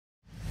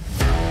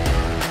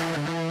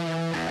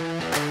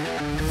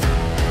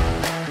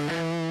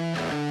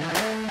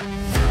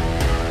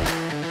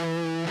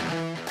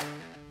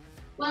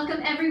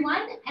Welcome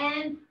everyone,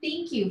 and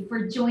thank you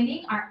for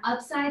joining our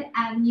Upside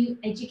Avenue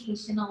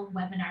educational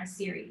webinar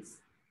series.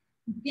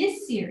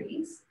 This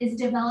series is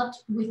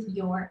developed with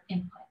your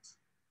input.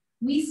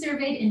 We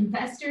surveyed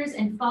investors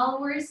and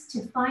followers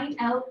to find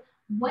out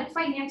what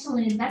financial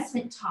and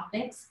investment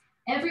topics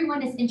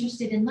everyone is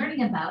interested in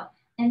learning about,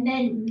 and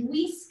then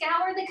we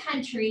scour the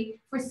country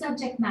for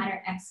subject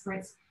matter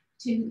experts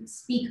to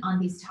speak on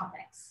these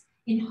topics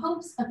in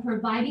hopes of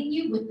providing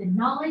you with the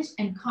knowledge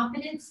and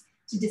confidence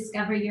to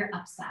discover your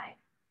upside.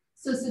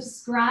 So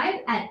subscribe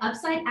at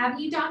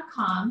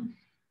upsideavenue.com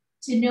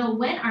to know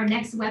when our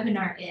next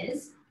webinar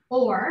is,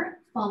 or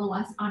follow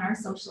us on our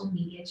social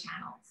media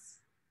channels.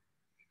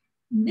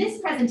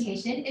 This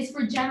presentation is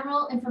for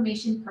general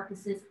information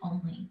purposes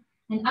only,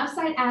 and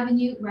Upside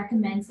Avenue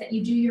recommends that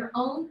you do your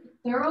own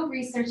thorough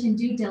research and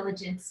due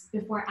diligence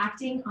before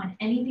acting on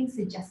anything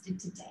suggested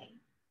today.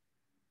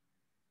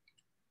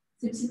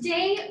 So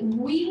today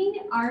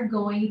we are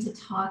going to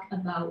talk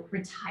about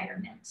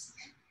retirement,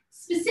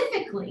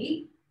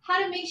 specifically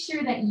how to make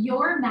sure that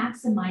you're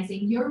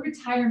maximizing your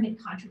retirement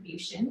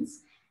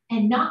contributions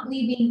and not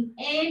leaving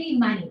any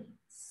money,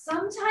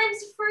 sometimes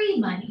free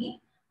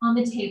money, on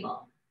the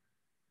table.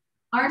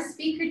 Our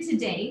speaker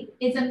today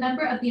is a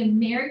member of the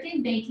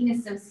American Banking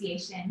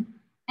Association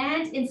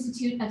and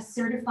Institute of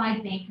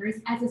Certified Bankers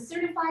as a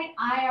certified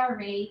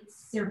IRA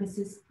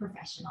services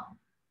professional.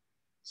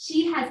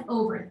 She has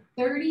over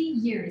 30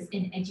 years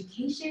in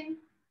education,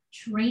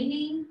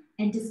 training,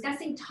 and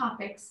discussing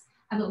topics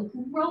about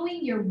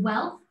growing your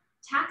wealth,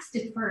 tax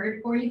deferred,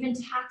 or even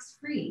tax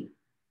free.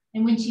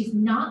 And when she's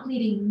not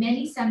leading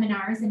many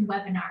seminars and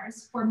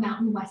webinars for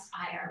Mountain West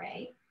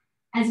IRA,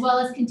 as well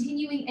as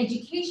continuing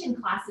education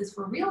classes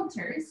for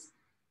realtors,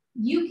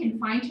 you can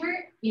find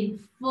her in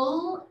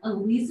full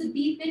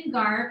Elizabethan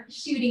garb,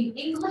 shooting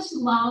English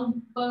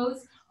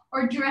longbows,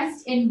 or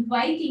dressed in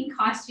Viking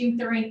costume,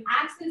 throwing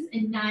axes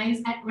and knives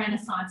at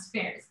Renaissance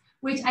fairs,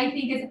 which I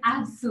think is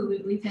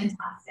absolutely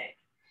fantastic.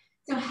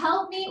 So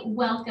help me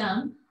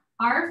welcome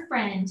our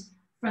friend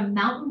from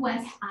Mountain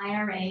West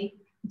IRA,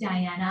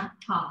 Diana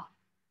Hoff.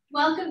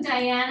 Welcome,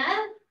 Diana.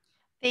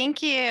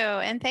 Thank you.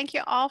 And thank you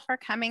all for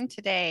coming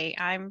today.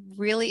 I'm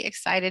really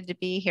excited to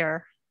be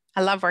here.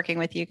 I love working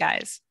with you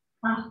guys.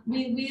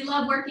 We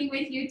love working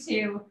with you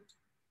too.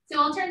 So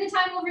I'll turn the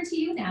time over to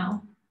you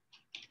now.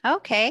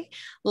 Okay,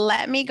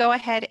 let me go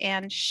ahead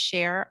and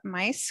share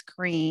my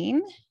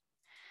screen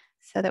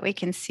so that we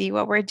can see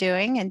what we're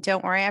doing. And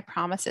don't worry, I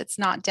promise it's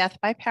not death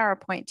by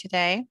PowerPoint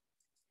today.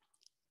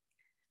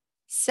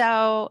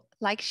 So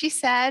like she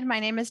said, my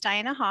name is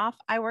Diana Hoff.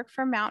 I work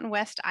for Mountain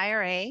West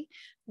IRA.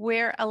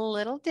 We're a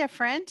little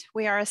different.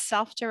 We are a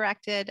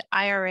self-directed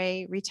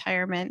IRA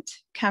retirement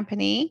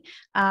company.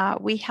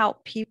 We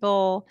help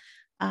people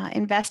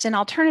invest in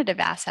alternative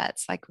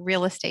assets like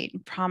real estate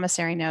and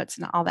promissory notes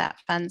and all that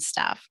fun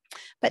stuff.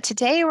 But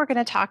today we're going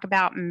to talk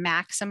about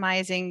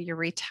maximizing your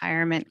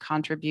retirement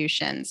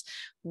contributions,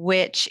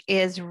 which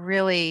is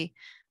really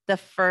the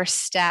first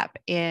step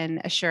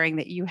in assuring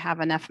that you have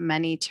enough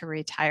money to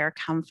retire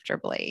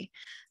comfortably.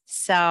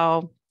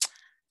 So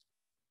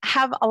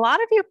have a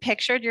lot of you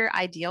pictured your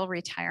ideal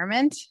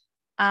retirement?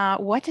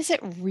 What does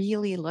it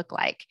really look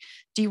like?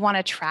 Do you want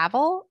to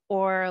travel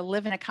or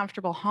live in a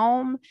comfortable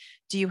home?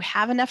 Do you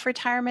have enough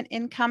retirement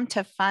income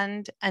to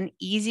fund an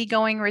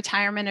easygoing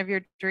retirement of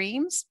your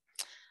dreams?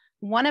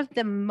 One of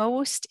the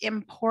most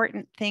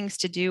important things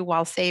to do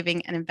while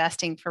saving and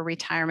investing for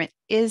retirement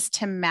is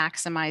to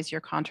maximize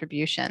your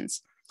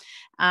contributions.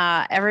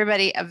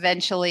 Everybody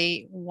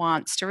eventually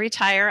wants to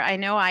retire. I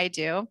know I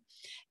do.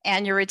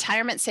 And your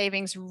retirement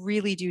savings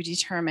really do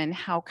determine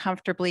how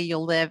comfortably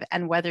you'll live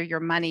and whether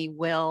your money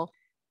will,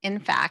 in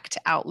fact,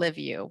 outlive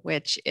you,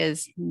 which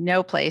is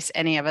no place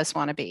any of us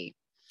want to be.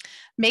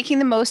 Making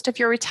the most of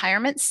your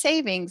retirement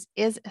savings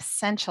is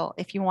essential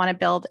if you want to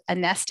build a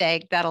nest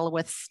egg that'll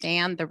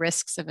withstand the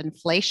risks of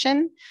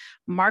inflation,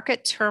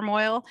 market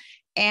turmoil,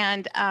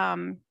 and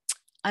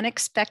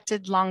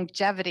unexpected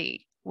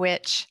longevity,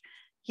 which,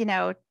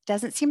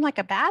 doesn't seem like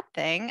a bad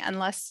thing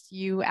unless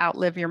you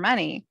outlive your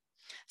money.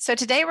 So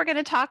today we're going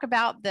to talk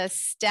about the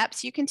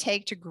steps you can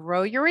take to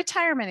grow your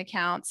retirement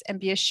accounts and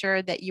be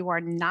assured that you are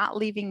not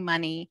leaving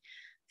money,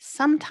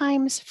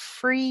 sometimes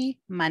free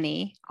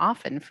money,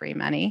 often free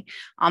money,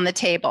 on the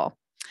table.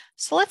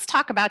 So let's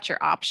talk about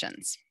your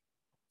options.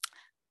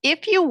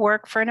 If you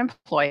work for an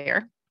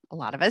employer, a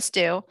lot of us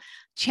do,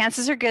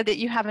 chances are good that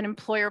you have an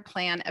employer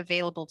plan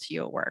available to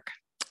you at work.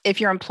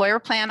 If your employer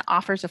plan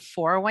offers a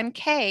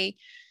 401k,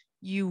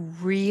 you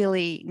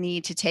really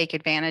need to take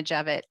advantage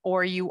of it,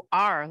 or you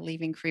are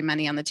leaving free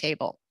money on the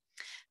table.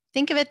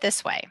 Think of it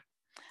this way.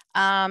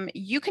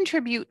 You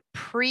contribute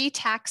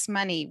pre-tax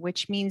money,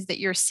 which means that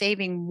you're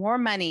saving more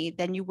money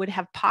than you would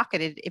have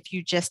pocketed if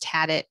you just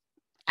had it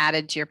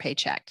added to your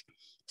paycheck.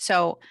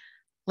 So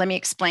let me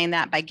explain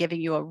that by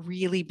giving you a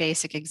really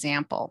basic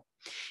example.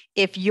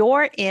 If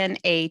you're in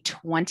a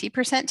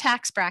 20%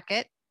 tax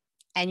bracket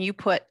and you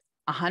put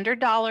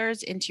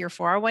 $100 into your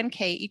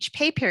 401k each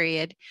pay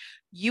period,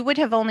 you would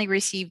have only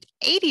received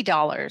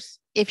 $80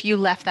 if you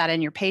left that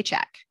in your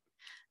paycheck.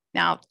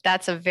 Now,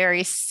 that's a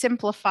very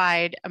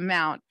simplified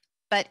amount,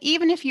 but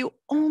even if you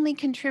only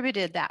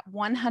contributed that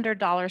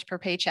 $100 per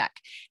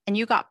paycheck and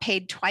you got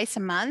paid twice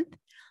a month,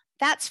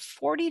 that's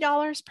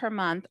 $40 per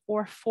month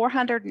or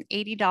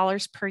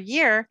 $480 per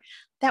year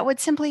that would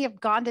simply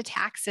have gone to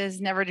taxes,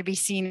 never to be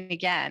seen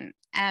again.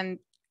 And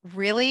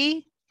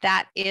really,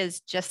 that is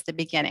just the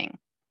beginning.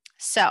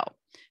 So,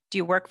 do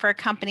you work for a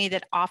company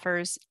that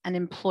offers an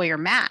employer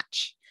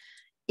match?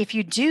 If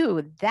you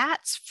do,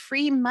 that's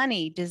free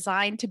money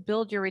designed to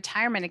build your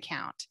retirement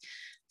account.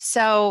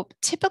 So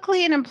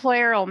typically an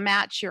employer will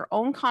match your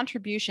own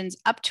contributions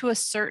up to a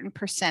certain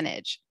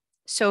percentage.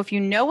 So if you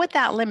know what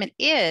that limit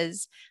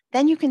is,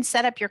 then you can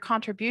set up your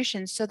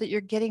contributions so that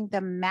you're getting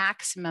the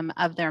maximum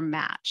of their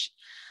match.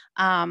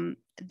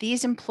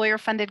 These employer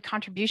funded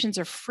contributions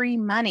are free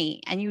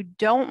money, and you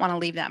don't want to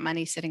leave that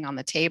money sitting on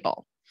the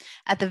table.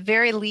 At the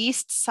very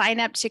least, sign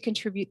up to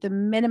contribute the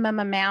minimum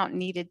amount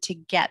needed to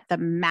get the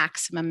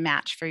maximum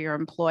match for your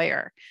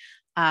employer.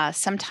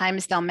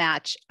 Sometimes they'll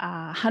match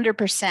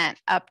 100%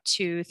 up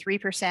to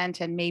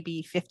 3% and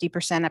maybe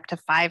 50% up to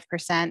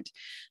 5%.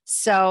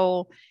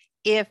 So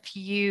if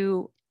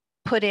you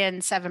put in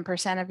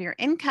 7% of your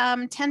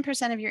income,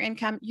 10% of your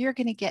income, you're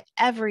going to get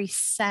every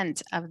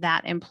cent of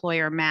that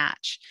employer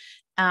match.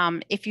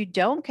 If you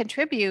don't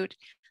contribute,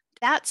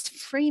 that's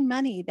free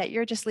money that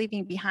you're just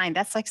leaving behind.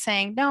 That's like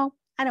saying, no,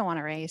 I don't want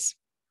to raise.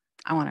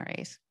 I want to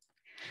raise.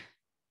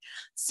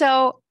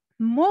 So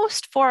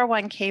most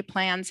 401k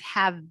plans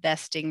have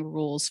vesting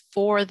rules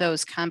for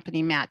those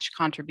company match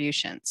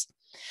contributions.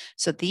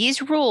 So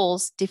these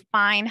rules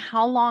define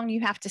how long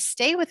you have to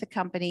stay with the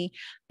company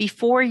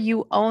before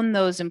you own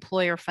those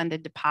employer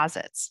funded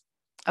deposits.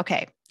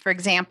 Okay, for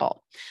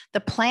example, the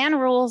plan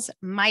rules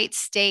might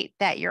state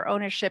that your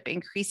ownership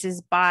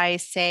increases by,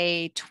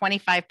 say,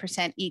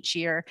 25% each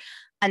year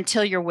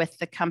until you're with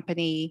the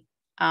company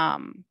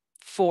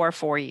for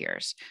 4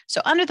 years.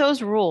 So under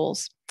those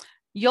rules,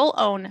 you'll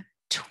own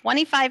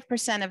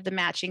 25% of the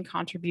matching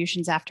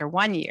contributions after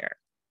 1 year,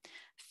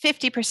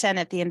 50%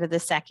 at the end of the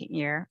second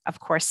year, of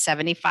course,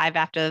 75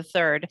 after the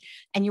third,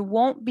 and you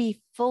won't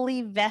be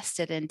fully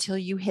vested until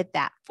you hit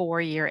that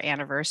 4-year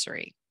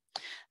anniversary.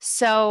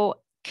 So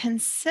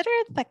consider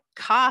the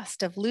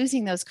cost of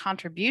losing those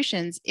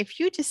contributions if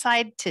you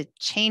decide to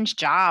change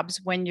jobs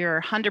when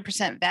your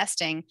 100%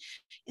 vesting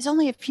is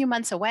only a few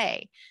months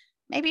away.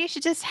 Maybe you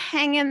should just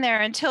hang in there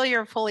until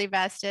you're fully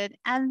vested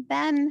and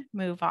then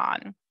move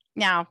on.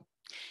 Now,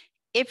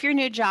 if your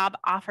new job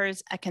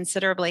offers a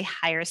considerably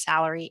higher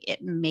salary,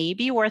 it may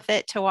be worth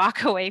it to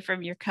walk away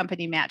from your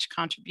company match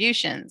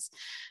contributions.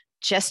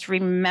 Just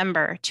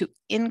remember to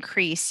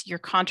increase your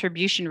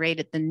contribution rate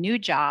at the new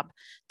job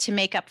to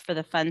make up for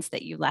the funds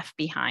that you left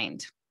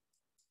behind.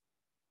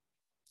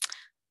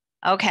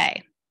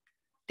 Okay,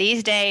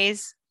 these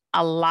days,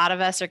 a lot of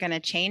us are going to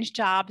change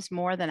jobs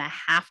more than a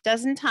half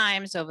dozen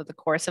times over the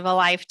course of a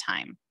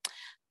lifetime.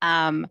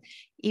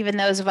 Even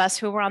those of us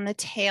who were on the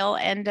tail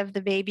end of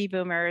the baby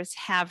boomers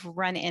have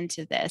run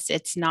into this.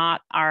 It's not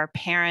our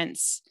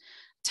parents'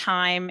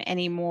 time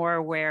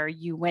anymore where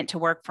you went to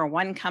work for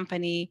one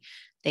company,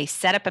 they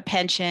set up a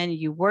pension,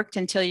 you worked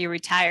until you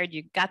retired,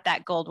 you got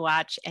that gold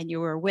watch, and you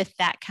were with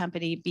that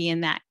company,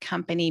 being that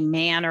company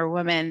man or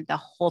woman the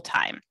whole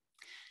time.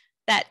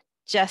 That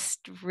just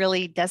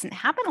really doesn't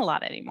happen a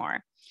lot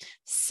anymore.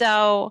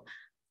 So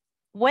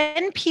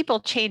when people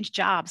change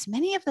jobs,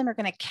 many of them are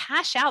going to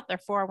cash out their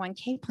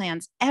 401k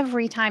plans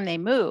every time they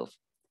move.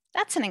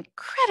 That's an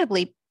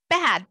incredibly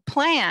bad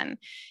plan.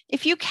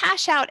 If you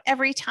cash out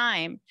every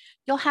time,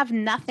 you'll have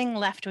nothing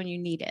left when you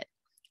need it,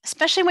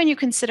 especially when you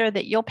consider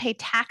that you'll pay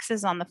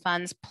taxes on the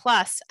funds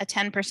plus a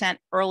 10%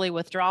 early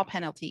withdrawal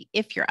penalty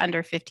if you're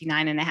under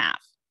 59 and a half.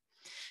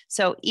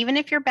 So even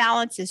if your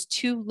balance is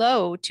too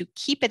low to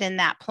keep it in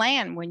that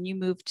plan when you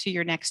move to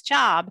your next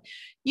job,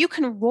 you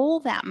can roll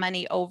that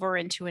money over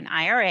into an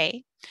IRA.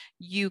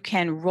 You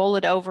can roll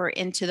it over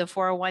into the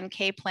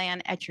 401k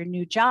plan at your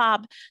new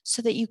job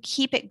so that you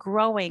keep it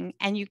growing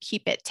and you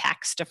keep it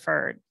tax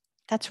deferred.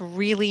 That's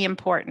really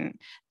important.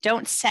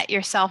 Don't set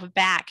yourself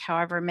back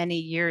however many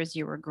years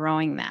you were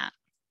growing that.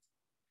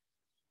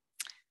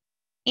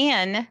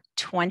 In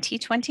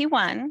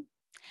 2021,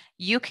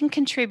 you can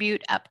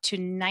contribute up to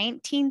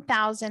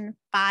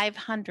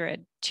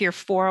 $19,500 to your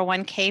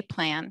 401k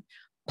plan,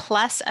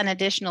 plus an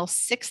additional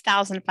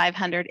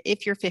 $6,500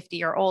 if you're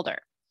 50 or older.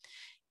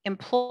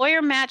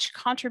 Employer match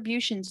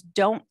contributions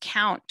don't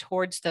count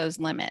towards those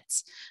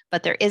limits,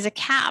 but there is a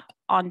cap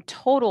on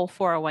total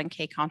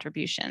 401k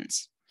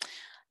contributions.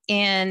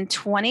 In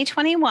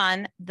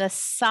 2021, the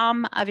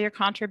sum of your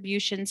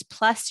contributions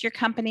plus your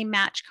company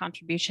match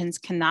contributions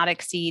cannot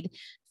exceed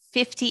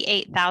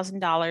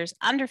 $58,000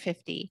 under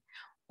 50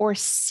 or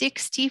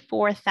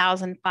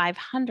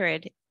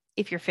 $64,500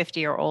 if you're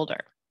 50 or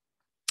older.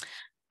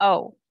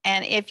 Oh,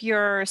 and if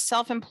you're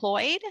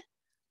self-employed,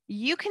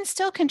 you can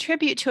still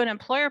contribute to an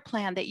employer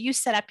plan that you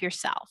set up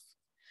yourself.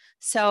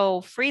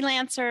 So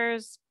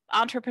freelancers,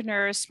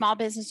 entrepreneurs, small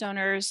business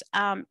owners,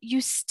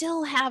 you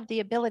still have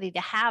the ability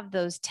to have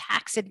those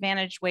tax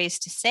advantage ways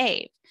to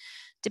save.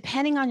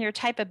 depending on your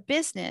type of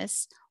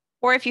business,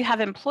 or if you have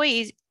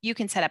employees, you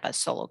can set up a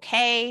solo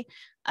K,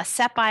 a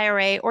SEP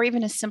IRA, or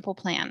even a simple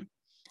plan.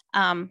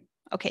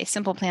 Okay,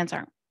 simple plans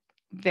aren't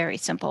very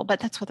simple, but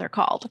that's what they're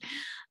called.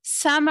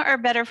 Some are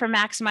better for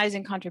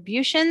maximizing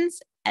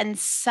contributions, and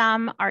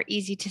some are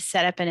easy to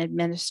set up and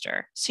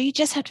administer. So you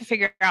just have to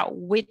figure out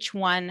which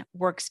one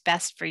works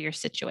best for your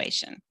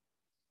situation.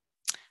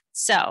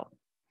 So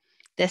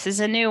this is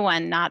a new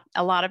one. Not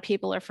a lot of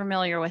people are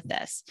familiar with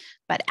this,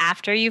 but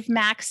after you've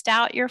maxed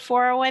out your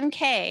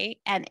 401k,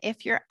 and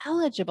if you're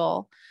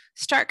eligible,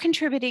 start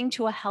contributing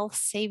to a health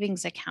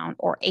savings account,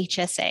 or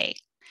HSA.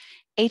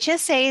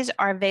 HSAs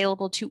are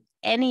available to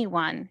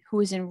anyone who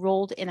is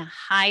enrolled in a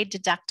high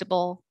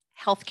deductible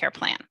healthcare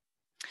plan.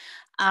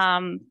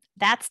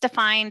 That's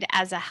defined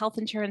as a health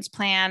insurance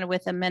plan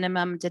with a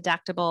minimum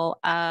deductible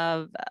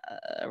of,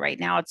 right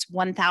now it's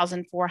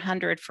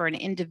 $1,400 for an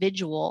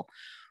individual,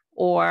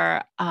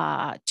 or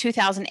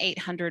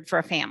 $2,800 for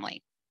a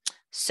family.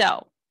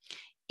 So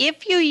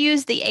if you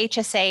use the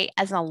HSA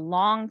as a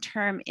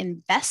long-term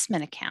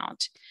investment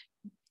account,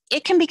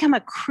 it can become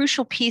a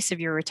crucial piece of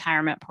your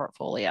retirement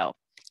portfolio,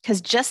 because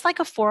just like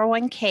a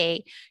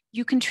 401k,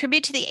 you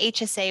contribute to the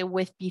HSA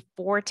with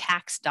before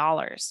tax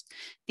dollars.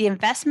 The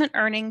investment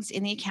earnings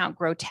in the account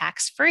grow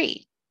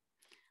tax-free.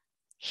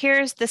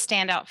 Here's the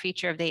standout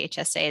feature of the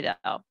HSA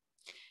though.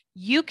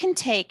 You can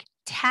take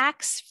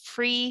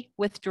tax-free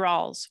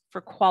withdrawals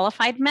for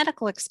qualified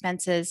medical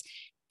expenses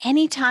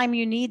anytime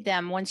you need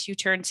them once you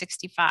turn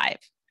 65.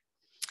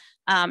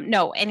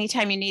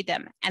 Anytime you need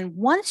them. And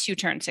once you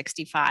turn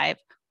 65,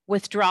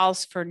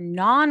 withdrawals for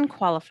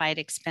non-qualified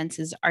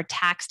expenses are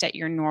taxed at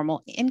your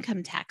normal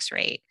income tax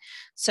rate.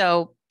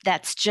 So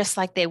that's just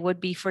like they would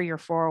be for your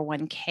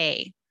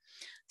 401k.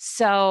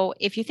 So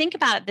if you think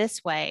about it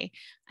this way,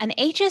 an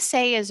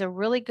HSA is a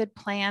really good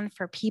plan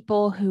for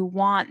people who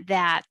want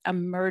that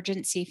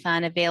emergency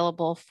fund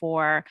available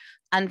for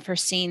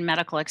unforeseen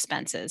medical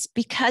expenses,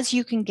 because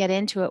you can get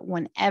into it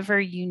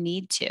whenever you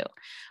need to.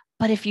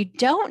 But if you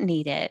don't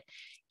need it,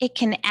 it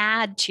can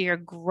add to your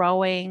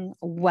growing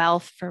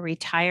wealth for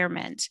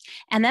retirement.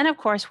 And then, of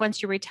course,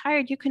 once you're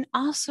retired, you can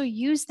also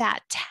use that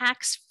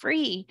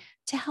tax-free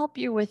to help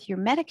you with your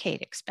Medicare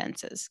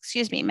expenses.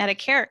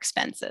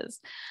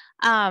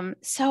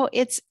 So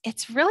it's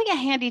really a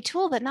handy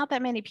tool that not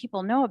that many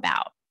people know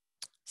about.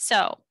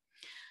 So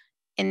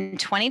in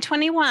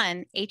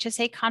 2021,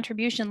 HSA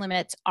contribution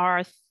limits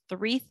are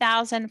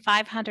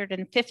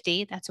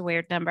 $3,550, that's a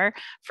weird number,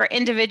 for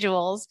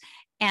individuals,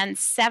 and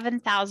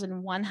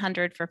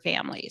 $7,100 for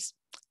families.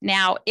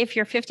 Now, if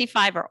you're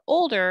 55 or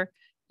older,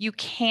 you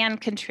can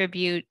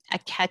contribute a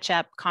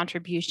catch-up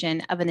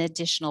contribution of an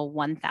additional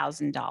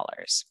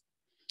 $1,000.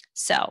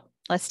 So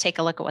let's take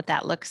a look at what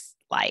that looks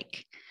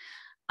like.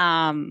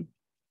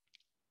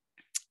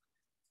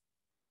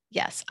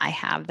 Yes, I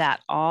have that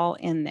all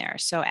in there.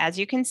 So as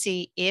you can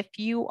see, if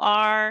you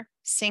are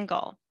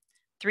single,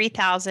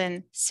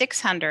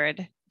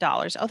 $3,600.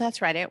 Oh,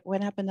 that's right. It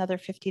went up another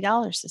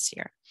 $50 this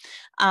year.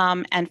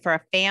 And for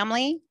a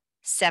family,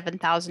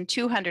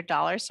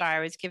 $7,200. Sorry, I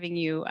was giving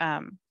you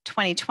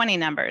 2020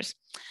 numbers.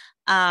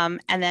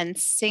 And then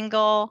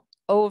single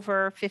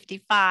over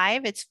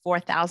 55, it's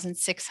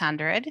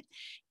 $4,600.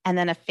 And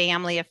then a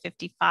family of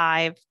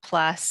 55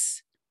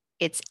 plus,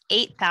 it's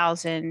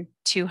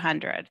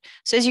 $8,200.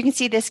 So as you can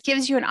see, this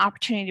gives you an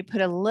opportunity to put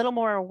a little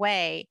more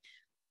away,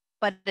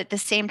 but at the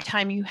same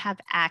time, you have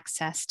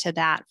access to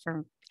that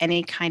for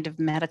any kind of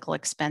medical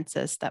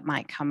expenses that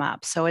might come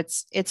up. So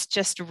it's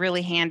just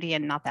really handy,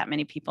 and not that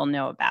many people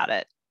know about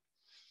it.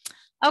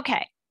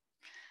 Okay,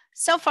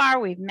 so far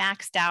we've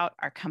maxed out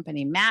our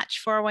company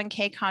match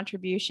 401k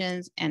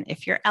contributions, and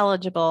if you're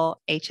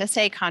eligible,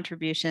 HSA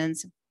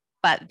contributions,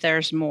 but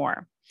there's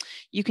more.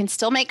 You can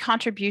still make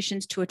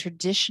contributions to a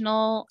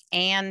traditional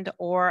and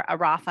or a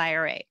Roth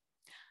IRA.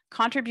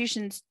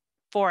 Contributions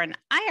for an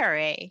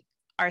IRA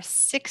are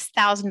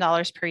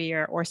 $6,000 per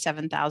year, or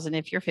 $7,000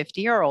 if you're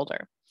 50 or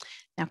older.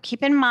 Now,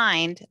 keep in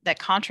mind that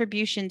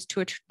contributions to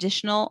a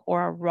traditional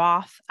or a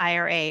Roth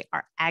IRA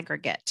are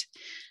aggregate.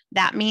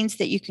 That means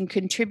that you can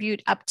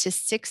contribute up to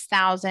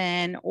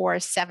 $6,000 or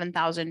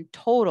 $7,000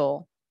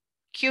 total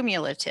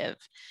cumulative,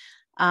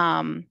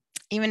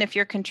 even if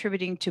you're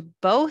contributing to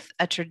both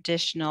a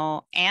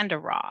traditional and a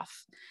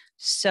Roth.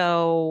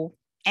 So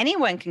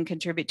anyone can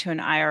contribute to an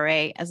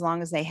IRA as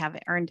long as they have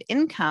earned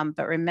income,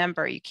 but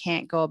remember, you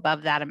can't go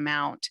above that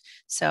amount.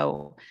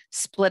 So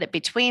split it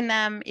between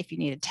them. If you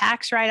need a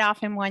tax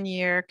write-off in 1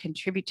 year,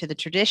 contribute to the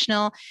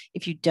traditional.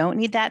 If you don't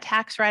need that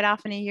tax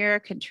write-off in a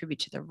year, contribute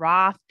to the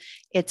Roth.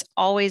 It's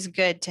always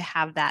good to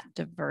have that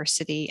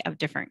diversity of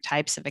different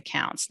types of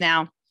accounts.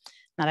 Now,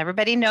 not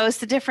everybody knows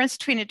the difference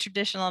between a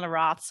traditional and a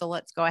Roth, so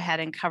let's go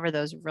ahead and cover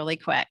those really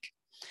quick.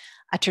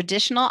 A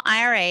traditional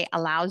IRA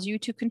allows you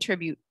to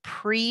contribute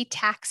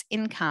pre-tax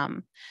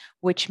income,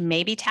 which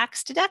may be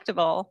tax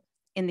deductible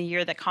in the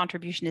year that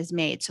contribution is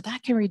made. So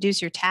that can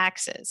reduce your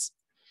taxes.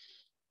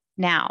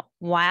 Now,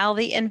 while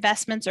the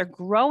investments are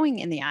growing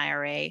in the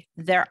IRA,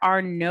 there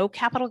are no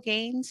capital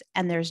gains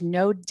and there's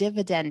no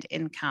dividend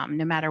income,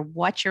 no matter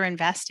what you're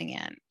investing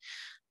in.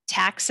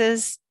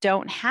 Taxes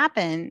don't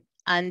happen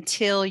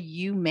until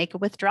you make a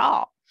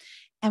withdrawal.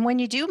 And when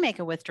you do make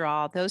a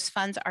withdrawal, those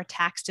funds are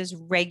taxed as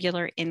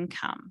regular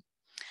income.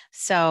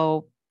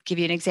 So, give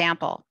you an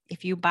example.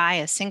 If you buy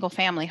a single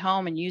family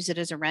home and use it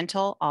as a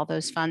rental, all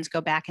those funds go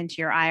back into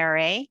your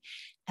IRA.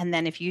 And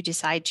then if you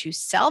decide to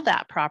sell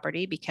that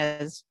property,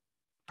 because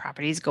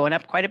property is going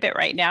up quite a bit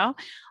right now,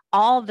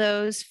 all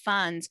those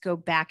funds go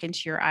back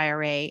into your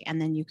IRA,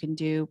 and then you can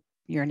do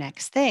your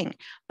next thing.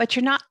 But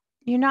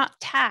you're not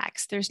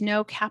taxed. There's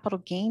no capital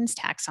gains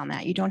tax on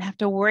that. You don't have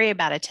to worry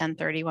about a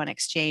 1031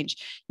 exchange.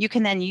 You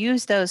can then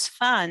use those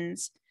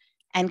funds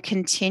and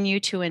continue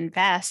to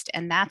invest.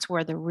 And that's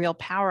where the real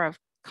power of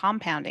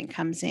compounding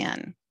comes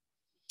in.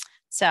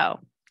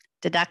 So,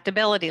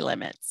 deductibility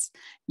limits.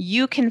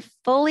 You can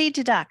fully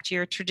deduct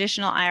your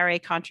traditional IRA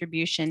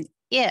contribution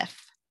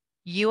if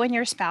you and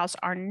your spouse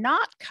are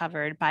not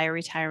covered by a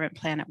retirement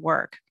plan at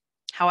work.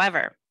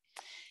 However,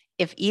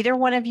 if either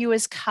one of you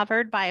is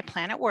covered by a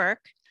plan at work,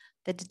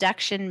 the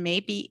deduction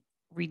may be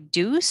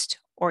reduced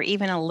or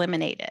even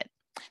eliminated.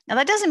 Now,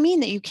 that doesn't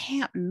mean that you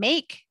can't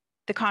make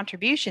the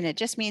contribution. It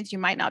just means you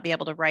might not be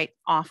able to write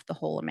off the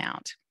whole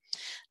amount.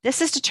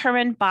 This is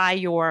determined by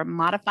your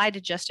modified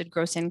adjusted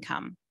gross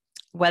income,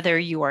 whether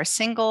you are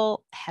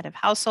single, head of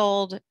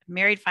household,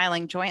 married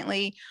filing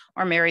jointly,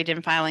 or married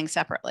and filing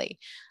separately.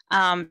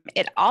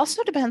 It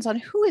also depends on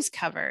who is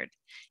covered.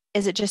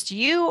 Is it just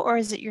you or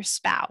is it your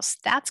spouse?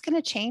 That's going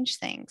to change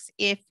things.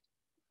 If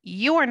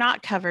you are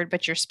not covered,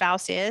 but your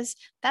spouse is,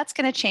 that's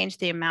going to change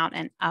the amount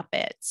and up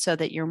it so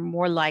that you're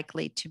more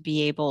likely to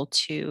be able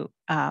to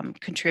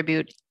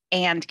contribute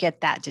and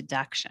get that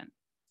deduction.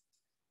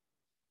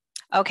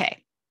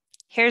 Okay,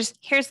 here's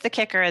the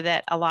kicker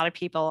that a lot of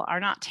people are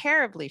not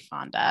terribly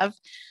fond of.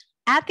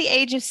 At the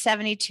age of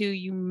 72,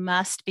 you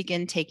must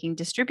begin taking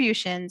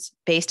distributions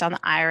based on the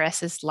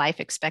IRS's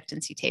life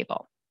expectancy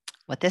table.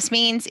 What this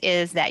means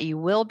is that you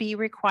will be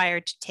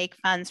required to take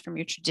funds from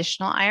your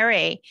traditional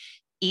IRA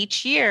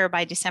each year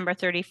by December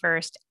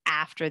 31st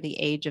after the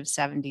age of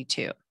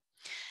 72.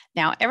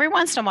 Now, every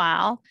once in a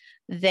while,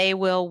 they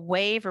will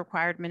waive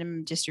required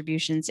minimum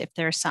distributions if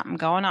there's something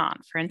going on.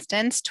 For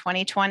instance,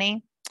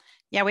 2020,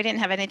 we didn't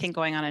have anything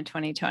going on in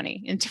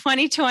 2020. In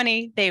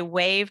 2020, they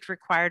waived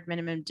required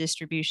minimum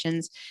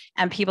distributions,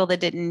 and people that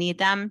didn't need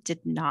them did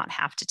not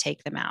have to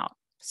take them out.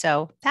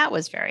 So that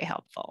was very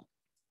helpful.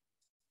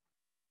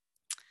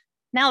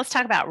 Now let's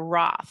talk about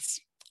Roths.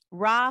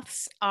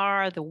 Roths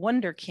are the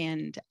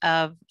wonderkind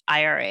of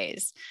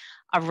IRAs.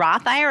 A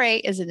Roth IRA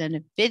is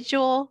an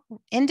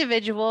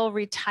individual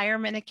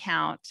retirement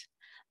account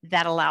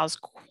that allows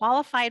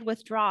qualified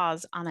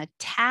withdrawals on a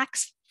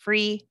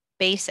tax-free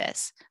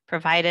basis,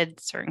 provided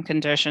certain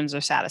conditions are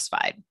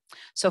satisfied.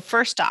 So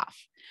first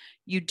off,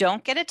 you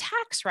don't get a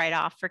tax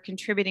write-off for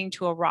contributing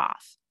to a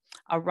Roth.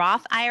 A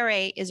Roth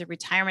IRA is a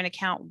retirement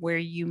account where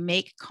you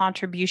make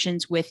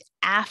contributions with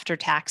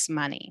after-tax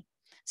money.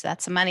 So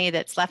that's the money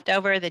that's left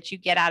over that you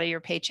get out of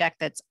your paycheck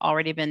that's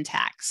already been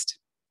taxed.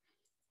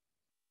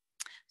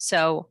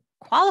 So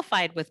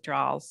qualified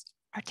withdrawals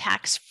are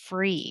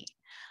tax-free.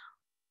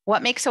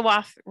 What makes a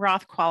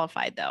Roth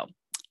qualified though?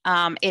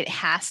 It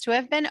has to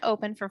have been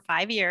open for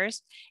 5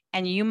 years,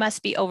 and you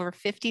must be over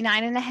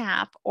 59 and a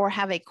half or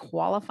have a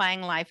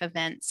qualifying life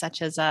event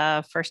such as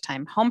a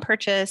first-time home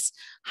purchase,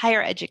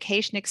 higher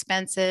education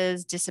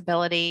expenses,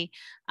 disability,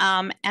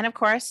 and of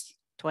course,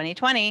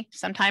 2020,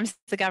 sometimes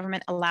the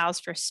government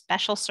allows for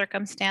special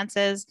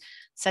circumstances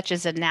such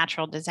as a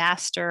natural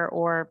disaster,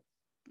 or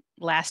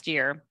last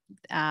year,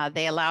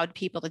 they allowed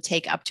people to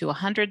take up to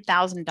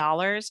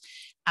 $100,000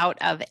 out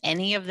of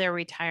any of their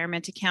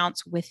retirement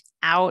accounts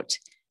without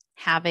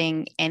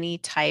having any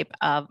type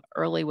of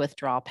early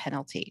withdrawal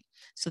penalty.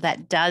 So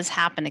that does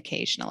happen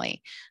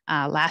occasionally.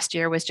 Last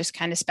year was just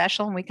kind of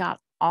special, and we got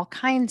all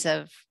kinds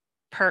of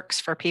perks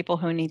for people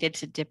who needed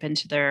to dip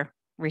into their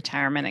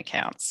retirement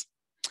accounts.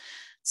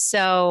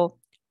 So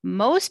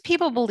most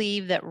people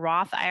believe that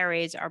Roth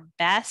IRAs are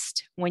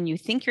best when you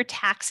think your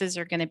taxes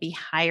are going to be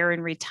higher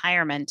in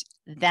retirement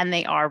than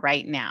they are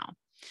right now.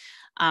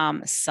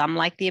 Some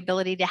like the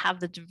ability to have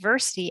the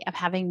diversity of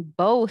having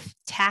both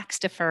tax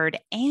deferred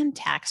and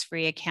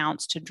tax-free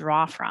accounts to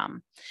draw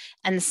from.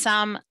 And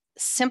some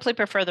simply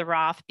prefer the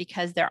Roth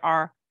because there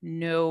are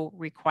no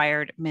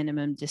required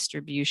minimum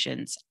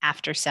distributions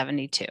after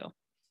 72.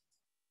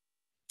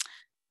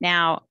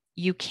 Now,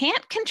 you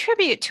can't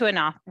contribute to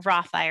a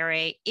Roth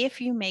IRA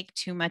if you make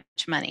too much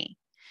money.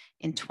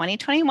 In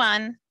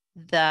 2021,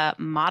 the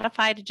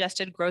modified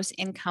adjusted gross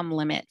income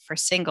limit for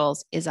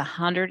singles is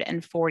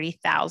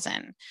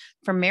 $140,000.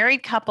 For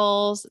married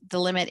couples, the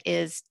limit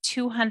is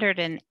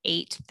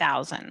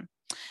 $208,000.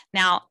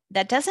 Now,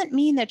 that doesn't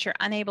mean that you're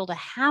unable to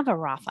have a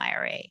Roth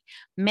IRA.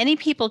 Many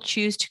people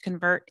choose to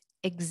convert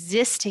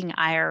existing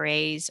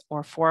IRAs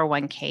or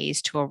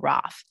 401ks to a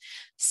Roth.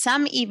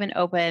 Some even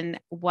open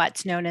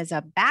what's known as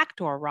a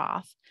backdoor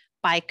Roth,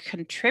 by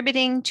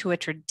contributing to a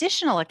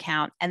traditional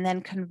account and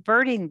then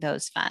converting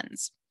those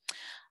funds.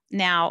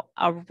 Now,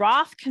 a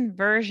Roth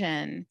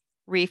conversion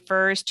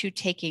refers to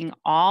taking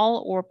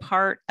all or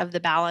part of the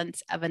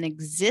balance of an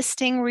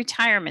existing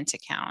retirement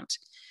account,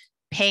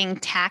 paying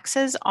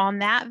taxes on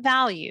that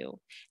value,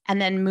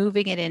 and then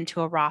moving it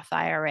into a Roth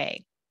IRA.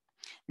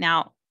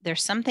 Now,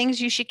 there's some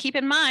things you should keep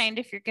in mind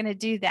if you're going to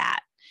do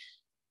that.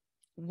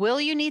 Will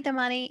you need the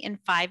money in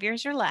 5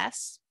 years or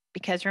less?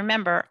 Because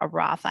remember, a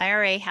Roth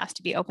IRA has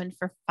to be open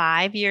for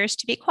 5 years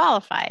to be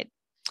qualified.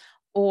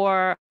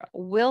 Or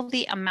will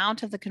the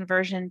amount of the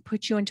conversion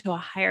put you into a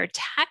higher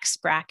tax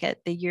bracket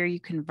the year you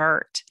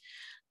convert?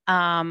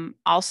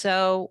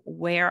 Also,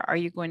 where are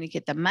you going to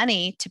get the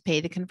money to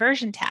pay the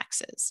conversion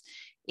taxes?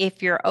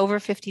 If you're over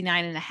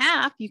 59 and a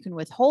half, you can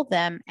withhold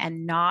them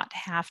and not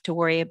have to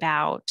worry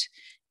about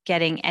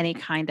getting any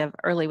kind of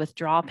early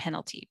withdrawal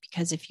penalty.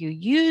 Because if you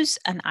use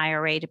an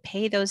IRA to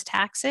pay those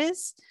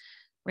taxes,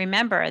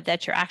 remember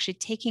that you're actually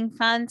taking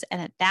funds,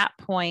 and at that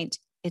point,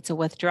 it's a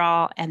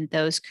withdrawal, and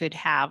those could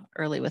have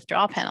early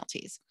withdrawal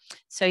penalties.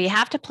 So you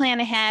have to plan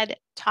ahead,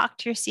 talk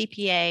to your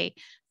CPA,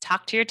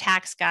 talk to your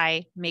tax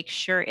guy, make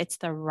sure it's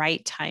the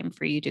right time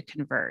for you to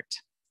convert.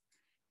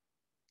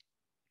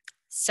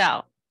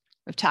 So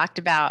we've talked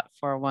about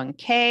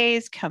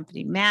 401ks,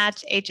 company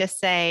match,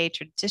 HSA,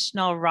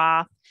 traditional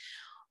Roth.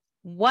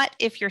 What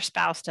if your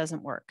spouse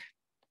doesn't work?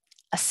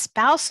 A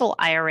spousal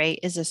IRA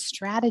is a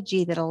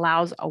strategy that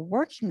allows a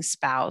working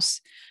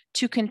spouse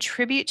to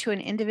contribute to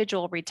an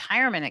individual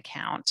retirement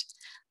account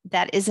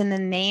that is in the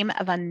name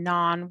of a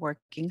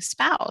non-working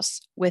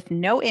spouse with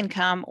no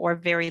income or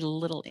very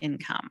little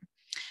income.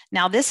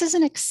 Now, this is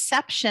an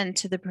exception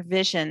to the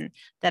provision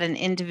that an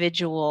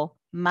individual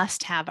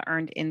must have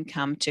earned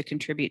income to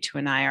contribute to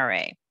an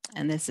IRA,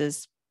 and this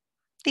is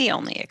the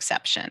only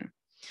exception.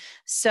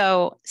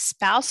 So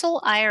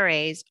spousal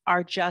IRAs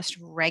are just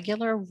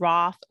regular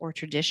Roth or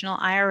traditional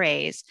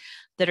IRAs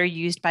that are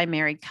used by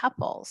married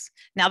couples.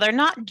 Now, they're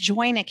not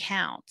joint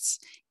accounts.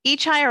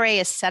 Each IRA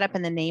is set up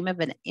in the name of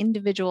an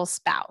individual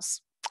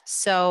spouse.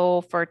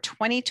 So for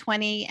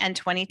 2020 and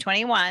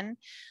 2021,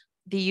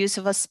 the use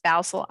of a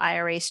spousal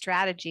IRA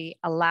strategy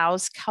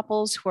allows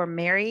couples who are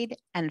married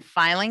and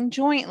filing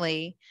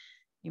jointly,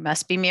 you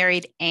must be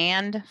married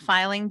and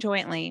filing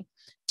jointly,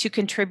 to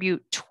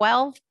contribute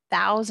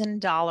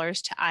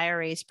 $12,000 to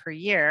IRAs per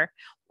year,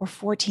 or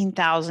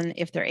 $14,000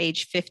 if they're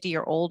age 50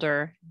 or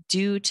older,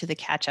 due to the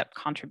catch-up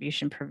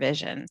contribution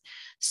provision.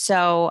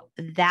 So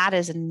that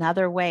is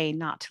another way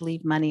not to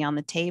leave money on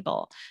the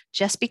table.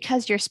 Just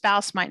because your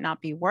spouse might not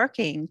be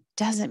working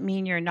doesn't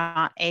mean you're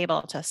not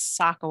able to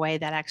sock away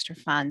that extra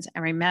funds.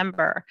 And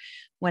remember,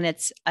 when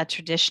it's a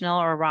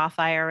traditional or Roth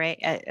IRA,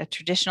 a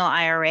traditional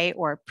IRA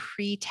or a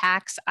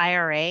pre-tax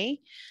IRA,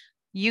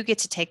 you get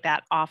to take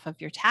that off of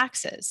your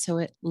taxes. So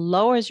it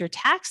lowers your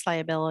tax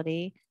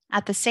liability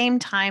at the same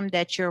time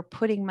that you're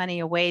putting money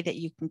away that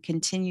you can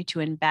continue to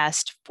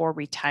invest for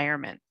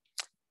retirement.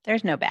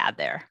 There's no bad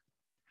there.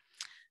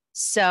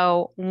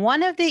 So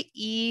one of the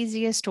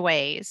easiest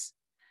ways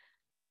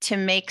to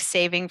make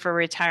saving for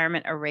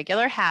retirement a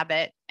regular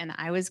habit, and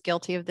I was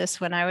guilty of this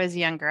when I was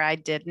younger, I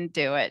didn't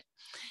do it,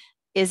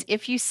 is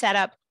if you set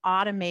up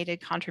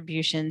automated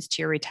contributions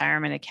to your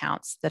retirement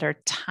accounts that are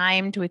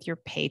timed with your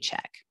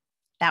paycheck.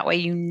 That way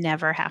you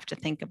never have to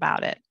think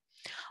about it.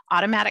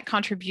 Automatic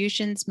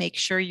contributions make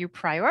sure you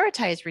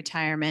prioritize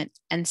retirement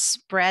and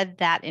spread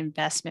that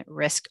investment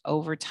risk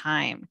over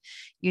time.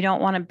 You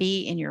don't want to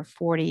be in your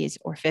 40s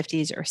or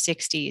 50s or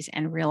 60s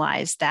and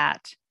realize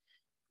that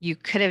you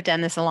could have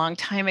done this a long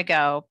time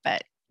ago,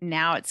 but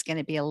now it's going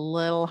to be a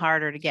little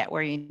harder to get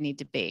where you need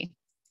to be.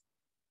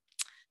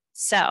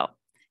 So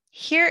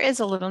here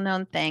is a little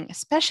known thing,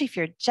 especially if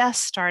you're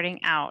just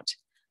starting out.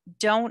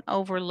 Don't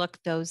overlook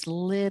those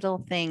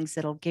little things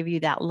that'll give you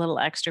that little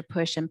extra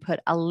push and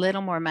put a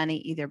little more money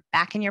either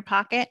back in your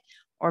pocket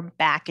or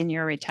back in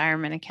your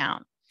retirement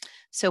account.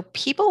 So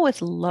people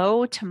with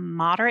low to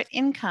moderate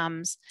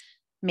incomes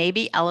may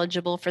be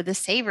eligible for the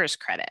Savers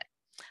Credit,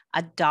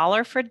 a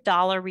dollar for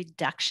dollar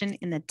reduction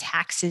in the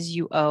taxes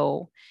you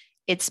owe.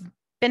 It's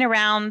been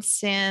around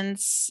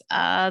since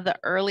the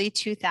early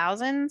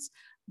 2000s,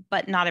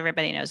 but not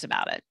everybody knows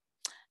about it.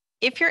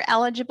 If you're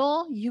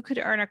eligible, you could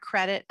earn a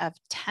credit of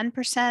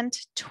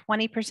 10%,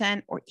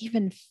 20%, or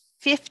even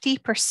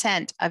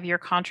 50% of your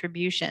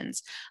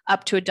contributions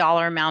up to a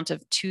dollar amount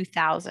of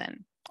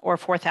 $2,000 or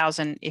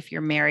 $4,000 if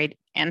you're married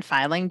and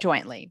filing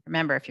jointly.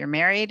 Remember, if you're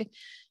married,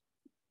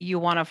 you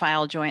want to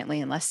file jointly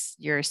unless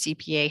your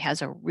CPA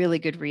has a really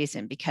good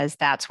reason, because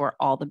that's where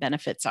all the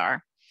benefits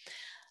are.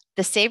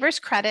 The Savers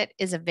Credit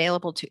is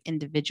available to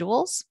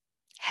individuals,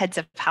 heads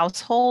of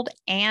household,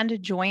 and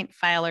joint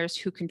filers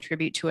who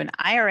contribute to an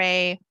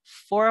IRA,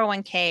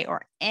 401k,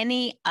 or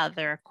any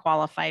other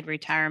qualified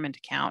retirement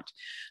account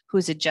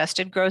whose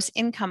adjusted gross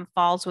income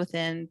falls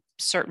within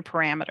certain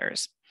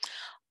parameters.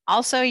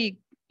 Also,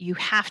 you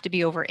have to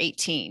be over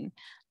 18,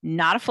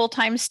 not a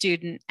full-time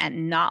student,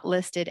 and not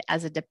listed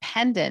as a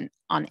dependent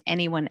on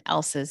anyone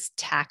else's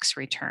tax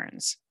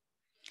returns.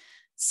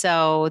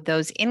 So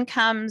those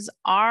incomes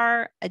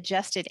are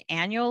adjusted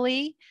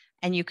annually,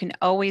 and you can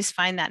always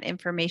find that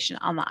information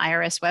on the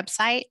IRS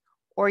website,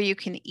 or you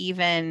can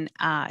even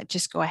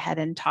just go ahead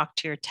and talk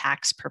to your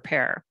tax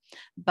preparer.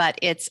 But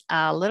it's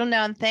a little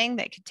known thing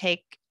that could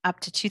take up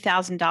to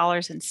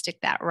 $2,000 and stick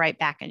that right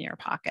back in your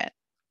pocket.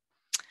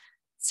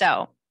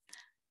 So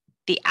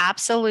the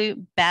absolute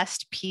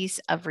best piece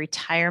of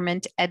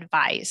retirement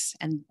advice,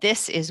 and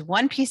this is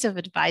one piece of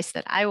advice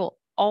that I will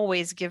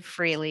always give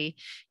freely,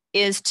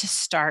 is to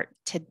start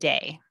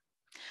today.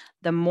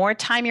 The more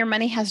time your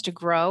money has to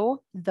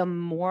grow, the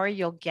more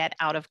you'll get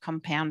out of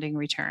compounding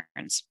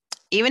returns.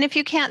 Even if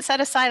you can't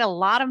set aside a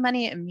lot of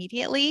money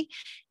immediately,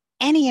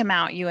 any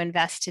amount you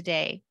invest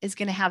today is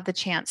going to have the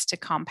chance to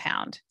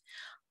compound.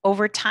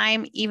 Over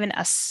time, even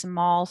a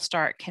small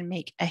start can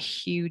make a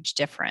huge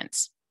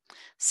difference.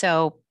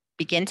 So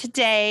begin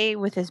today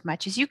with as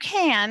much as you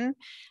can,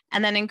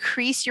 and then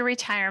increase your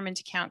retirement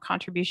account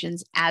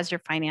contributions as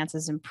your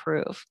finances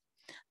improve.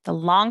 The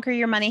longer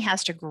your money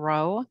has to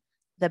grow,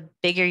 the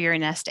bigger your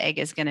nest egg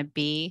is going to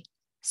be.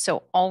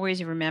 So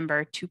always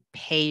remember to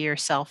pay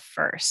yourself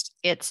first.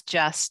 It's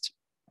just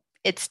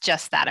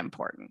that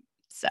important.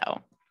 So,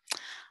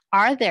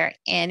 are there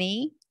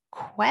any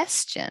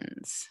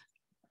questions?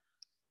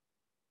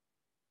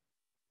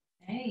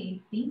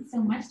 Hey, thanks so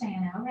much,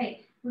 Diana. All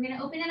right, we're going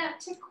to open it up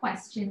to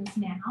questions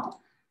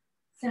now.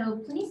 So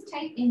please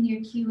type in your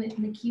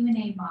in the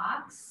Q&A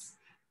box.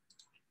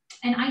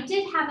 And I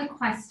did have a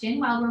question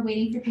while we're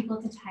waiting for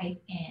people to type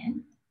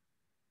in.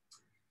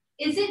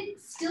 Is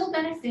it still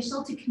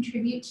beneficial to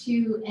contribute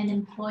to an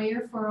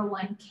employer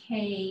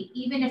 401k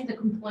even if the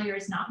employer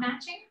is not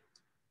matching?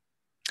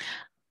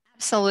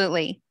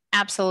 Absolutely.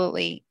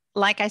 Absolutely.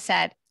 Like I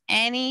said,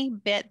 any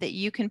bit that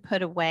you can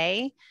put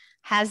away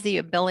has the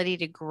ability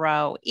to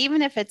grow,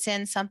 even if it's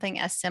in something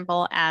as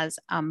simple as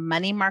a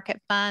money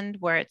market fund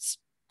where it's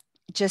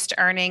just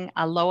earning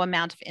a low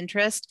amount of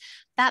interest.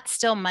 That's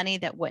still money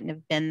that wouldn't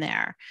have been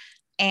there.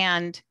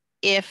 And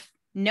if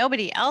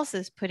nobody else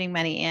is putting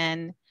money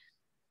in,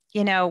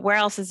 where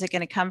else is it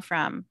going to come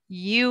from?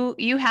 You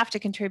have to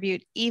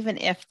contribute even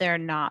if they're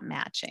not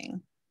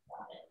matching.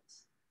 Got it.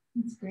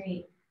 That's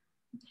great.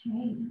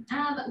 Okay.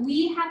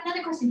 We have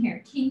another question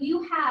here. Can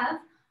you have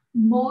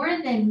more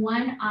than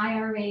one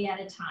IRA at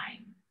a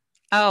time?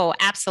 Oh,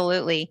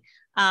 absolutely.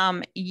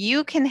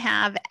 You can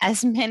have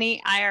as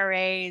many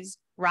IRAs,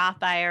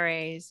 Roth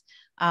IRAs,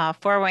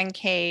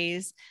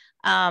 401ks.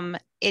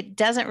 It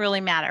doesn't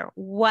really matter.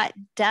 What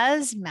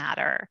does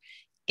matter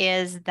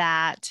is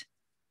that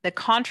the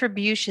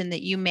contribution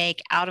that you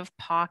make out of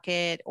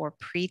pocket or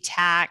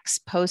pre-tax,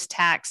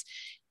 post-tax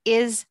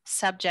is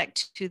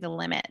subject to the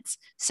limits.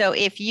 So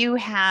if you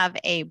have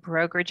a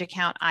brokerage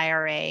account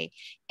IRA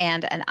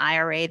and an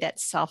IRA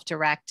that's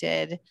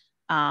self-directed,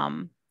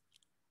 the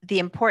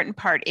important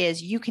part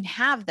is you can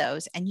have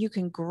those and you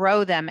can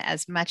grow them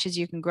as much as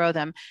you can grow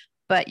them,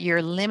 but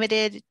you're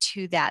limited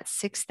to that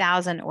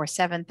 $6,000 or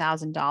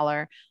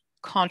 $7,000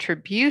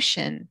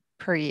 contribution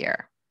per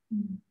year.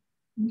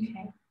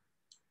 Okay.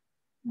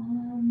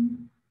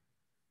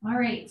 All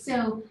right.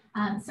 So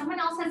someone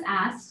else has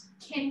asked,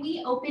 can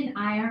we open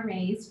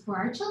IRAs for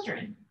our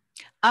children?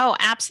 Oh,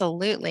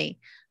 absolutely.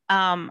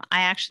 I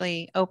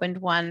actually opened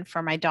one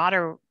for my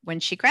daughter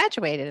when she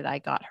graduated. I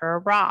got her a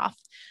Roth.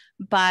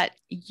 But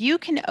you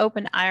can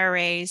open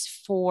IRAs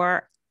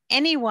for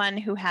anyone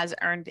who has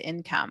earned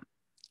income.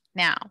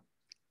 Now,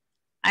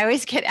 I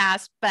always get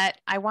asked, but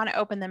I want to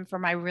open them for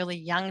my really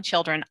young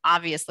children.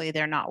 Obviously,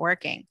 they're not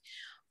working.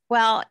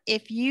 Well,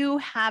 if you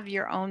have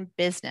your own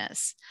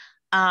business,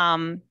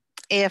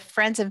 if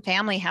friends and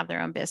family have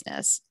their own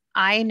business,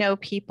 I know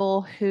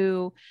people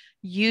who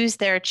use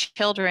their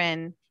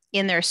children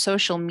in their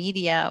social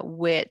media,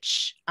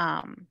 which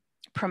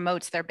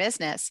promotes their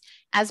business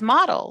as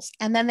models,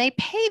 and then they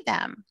pay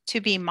them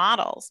to be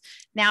models.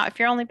 Now, if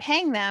you're only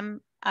paying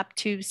them up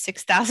to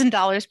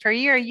 $6,000 per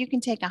year, you can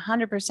take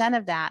 100%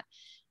 of that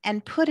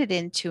and put it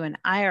into an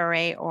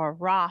IRA or a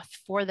Roth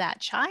for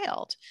that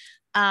child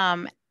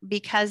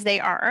because they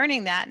are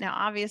earning that. Now,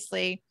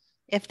 obviously,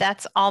 if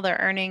that's all they're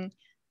earning,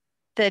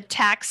 the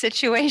tax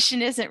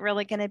situation isn't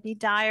really going to be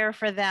dire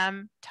for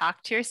them.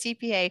 Talk to your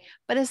CPA,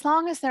 but as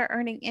long as they're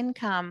earning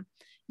income,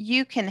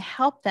 you can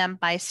help them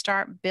by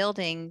start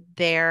building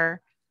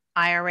their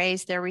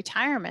IRAs, their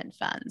retirement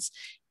funds.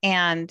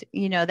 And,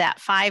 that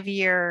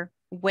 5-year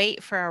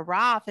wait for a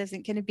Roth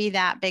isn't going to be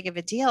that big of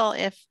a deal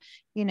if,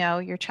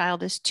 your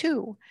child is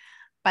 2.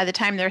 By the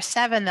time they're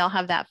 7, they'll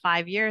have that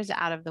 5 years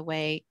out of the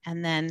way.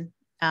 And then,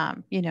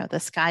 the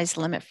sky's the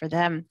limit for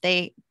them.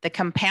 The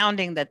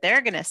compounding that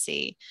they're going to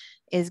see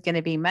is going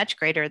to be much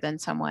greater than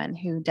someone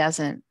who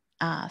doesn't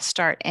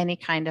start any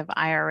kind of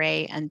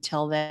IRA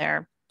until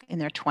they're in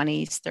their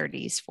 20s,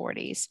 30s,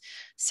 40s.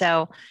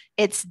 So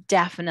it's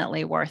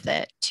definitely worth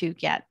it to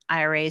get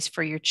IRAs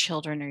for your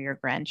children or your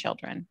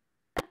grandchildren.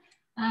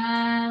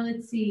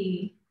 Let's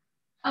see.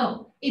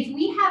 Oh, if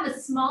we have a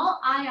small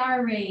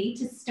IRA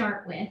to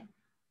start with,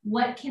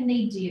 what can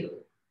they do?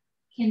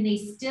 Can they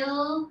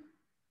still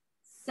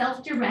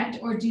self-direct,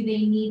 or do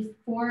they need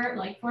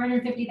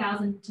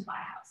 $450,000 to buy a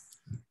house?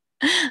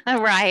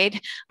 Right.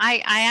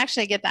 I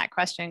actually get that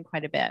question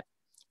quite a bit.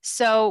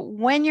 So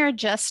when you're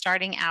just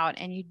starting out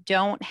and you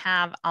don't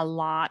have a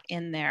lot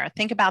in there,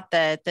 think about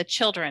the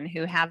children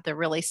who have the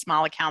really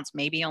small accounts,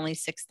 maybe only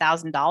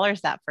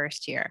 $6,000 that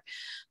first year.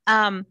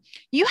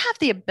 You have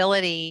the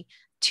ability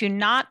to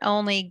not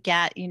only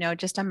get,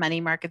 just a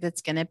money market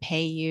that's going to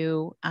pay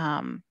you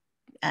an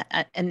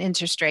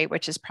interest rate,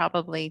 which is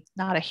probably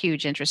not a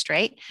huge interest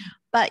rate,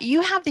 but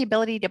you have the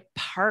ability to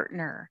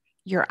partner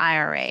your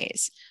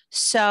IRAs.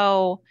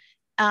 So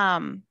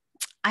I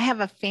have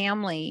a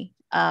family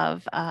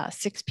of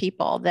 6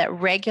 people that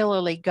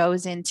regularly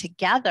goes in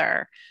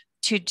together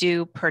to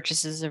do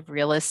purchases of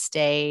real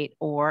estate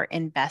or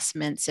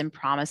investments in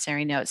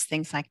promissory notes,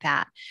 things like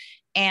that.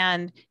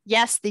 And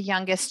yes, the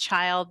youngest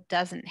child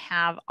doesn't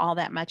have all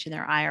that much in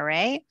their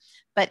IRA,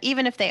 but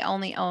even if they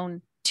only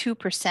own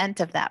 2%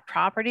 of that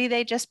property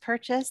they just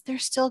purchased, they're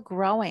still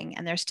growing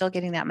and they're still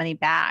getting that money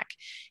back.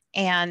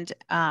 And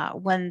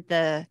when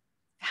the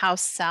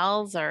house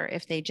sells, or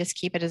if they just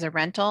keep it as a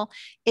rental,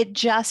 it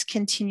just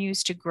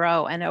continues to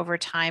grow. And over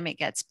time, it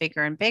gets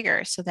bigger and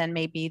bigger. So then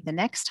maybe the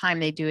next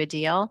time they do a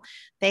deal,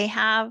 they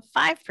have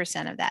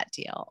 5% of that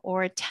deal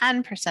or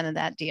 10% of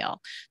that deal.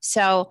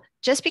 So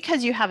just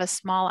because you have a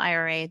small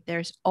IRA,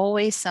 there's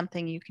always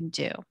something you can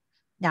do.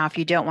 Now, if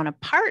you don't want to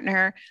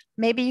partner,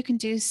 maybe you can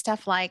do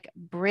stuff like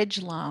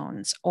bridge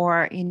loans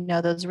or,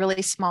 those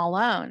really small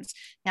loans.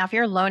 Now, if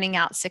you're loaning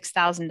out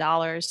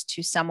 $6,000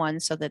 to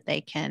someone so that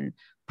they can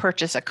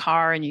purchase a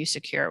car and you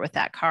secure it with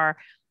that car,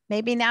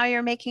 maybe now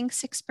you're making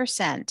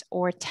 6%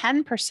 or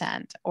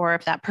 10%, or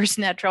if that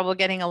person had trouble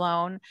getting a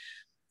loan,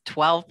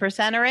 12%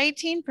 or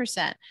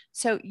 18%.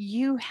 So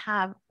you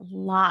have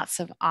lots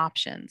of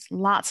options,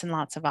 lots and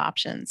lots of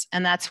options.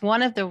 And that's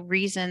one of the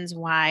reasons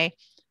why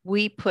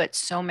we put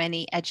so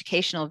many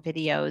educational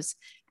videos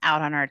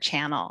out on our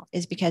channel,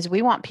 is because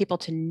we want people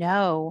to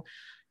know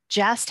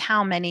just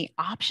how many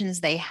options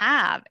they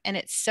have. And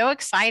it's so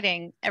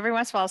exciting. Every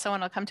once in a while,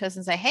 someone will come to us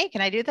and say, hey,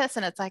 can I do this?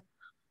 And it's like,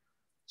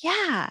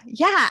 yeah,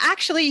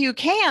 actually you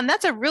can.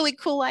 That's a really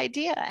cool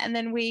idea. And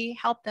then we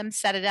help them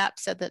set it up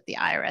so that the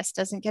IRS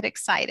doesn't get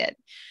excited,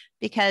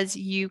 because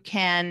you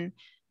can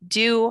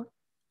do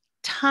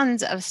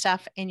tons of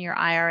stuff in your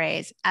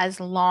IRAs as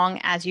long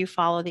as you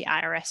follow the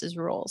IRS's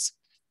rules.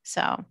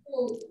 So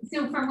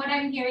from what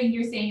I'm hearing,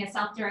 you're saying a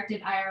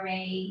self-directed IRA,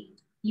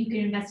 you can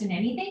invest in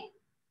anything?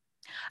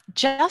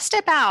 Just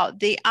about.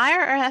 The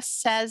IRS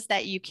says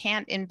that you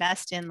can't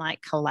invest in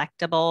like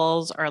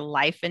collectibles or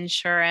life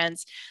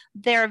insurance.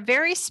 They're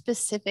very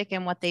specific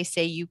in what they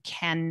say you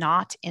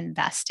cannot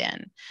invest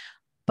in,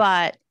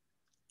 but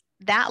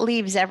that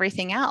leaves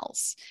everything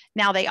else.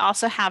 Now, they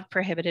also have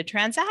prohibited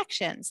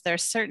transactions.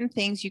 There's certain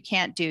things you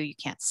can't do. You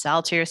can't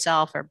sell to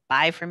yourself or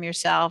buy from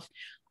yourself.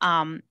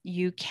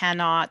 You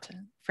cannot,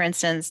 for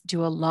instance,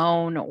 do a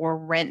loan or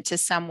rent to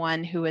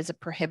someone who is a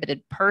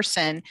prohibited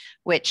person,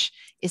 which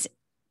is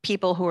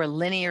people who are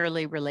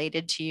linearly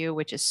related to you,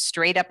 which is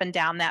straight up and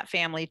down that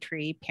family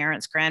tree,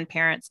 parents,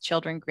 grandparents,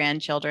 children,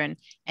 grandchildren,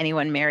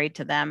 anyone married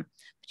to them.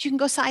 But you can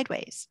go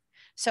sideways.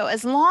 So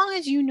as long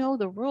as you know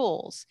the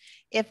rules,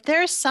 if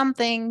there's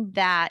something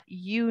that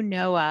you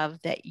know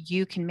of that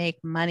you can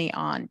make money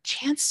on,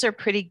 chances are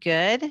pretty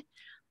good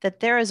that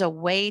there is a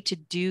way to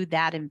do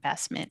that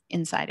investment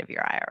inside of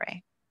your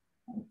IRA.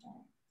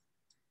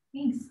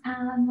 Thanks.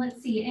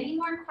 Let's see, any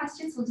more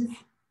questions? We'll just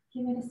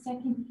give it a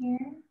second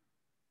here.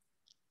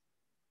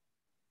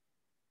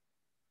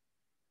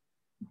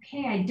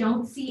 Okay, I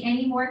don't see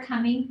any more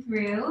coming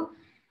through.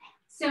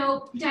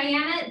 So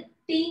Diana,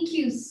 thank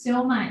you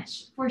so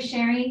much for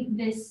sharing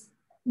this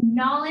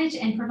knowledge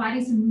and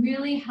providing some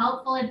really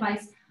helpful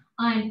advice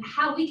on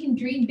how we can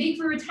dream big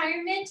for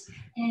retirement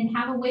and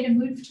have a way to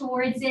move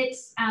towards it,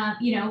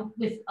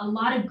 with a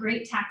lot of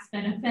great tax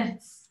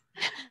benefits.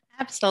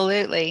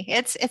 Absolutely.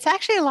 It's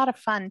actually a lot of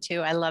fun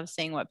too. I love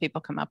seeing what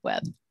people come up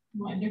with.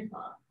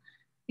 Wonderful.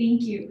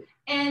 Thank you.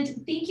 And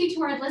thank you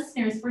to our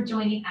listeners for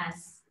joining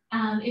us.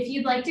 If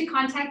you'd like to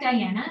contact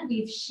Diana,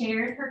 we've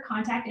shared her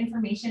contact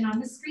information on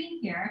the screen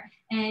here,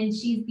 and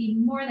she'd be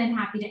more than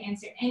happy to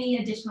answer any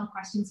additional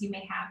questions you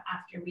may have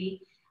after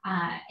we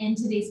end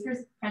today's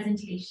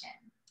presentation.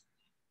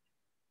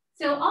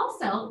 So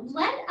also,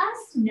 let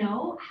us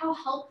know how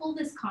helpful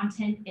this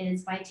content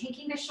is by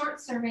taking a short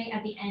survey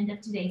at the end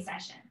of today's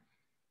session.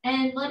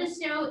 And let us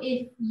know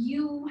if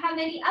you have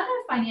any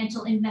other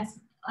financial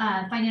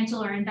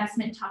or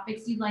investment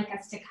topics you'd like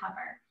us to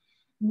cover.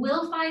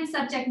 We'll find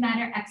subject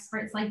matter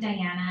experts like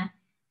Diana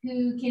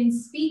who can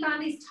speak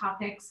on these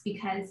topics,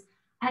 because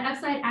at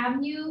Upside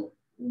Avenue,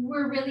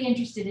 we're really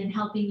interested in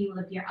helping you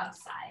live your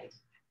upside.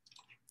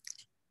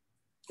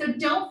 So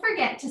don't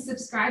forget to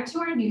subscribe to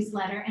our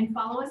newsletter and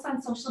follow us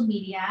on social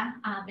media,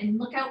 and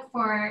look out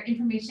for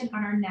information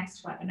on our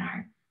next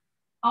webinar.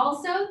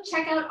 Also,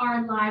 check out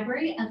our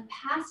library of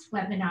past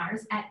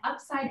webinars at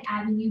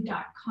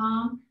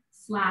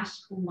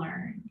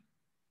upsideavenue.com/learn.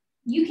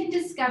 You can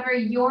discover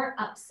your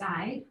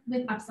upside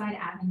with Upside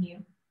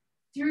Avenue.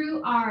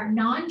 Through our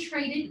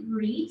non-traded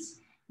REIT,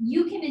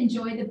 you can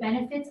enjoy the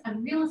benefits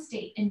of real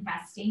estate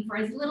investing for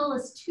as little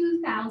as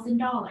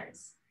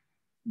 $2,000.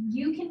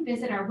 You can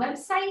visit our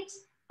website,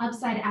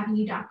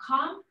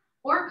 upsideavenue.com,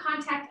 or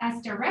contact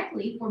us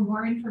directly for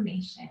more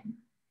information.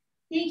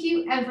 Thank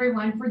you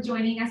everyone for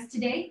joining us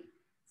today.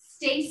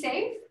 Stay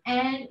safe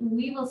and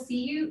we will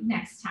see you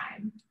next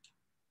time.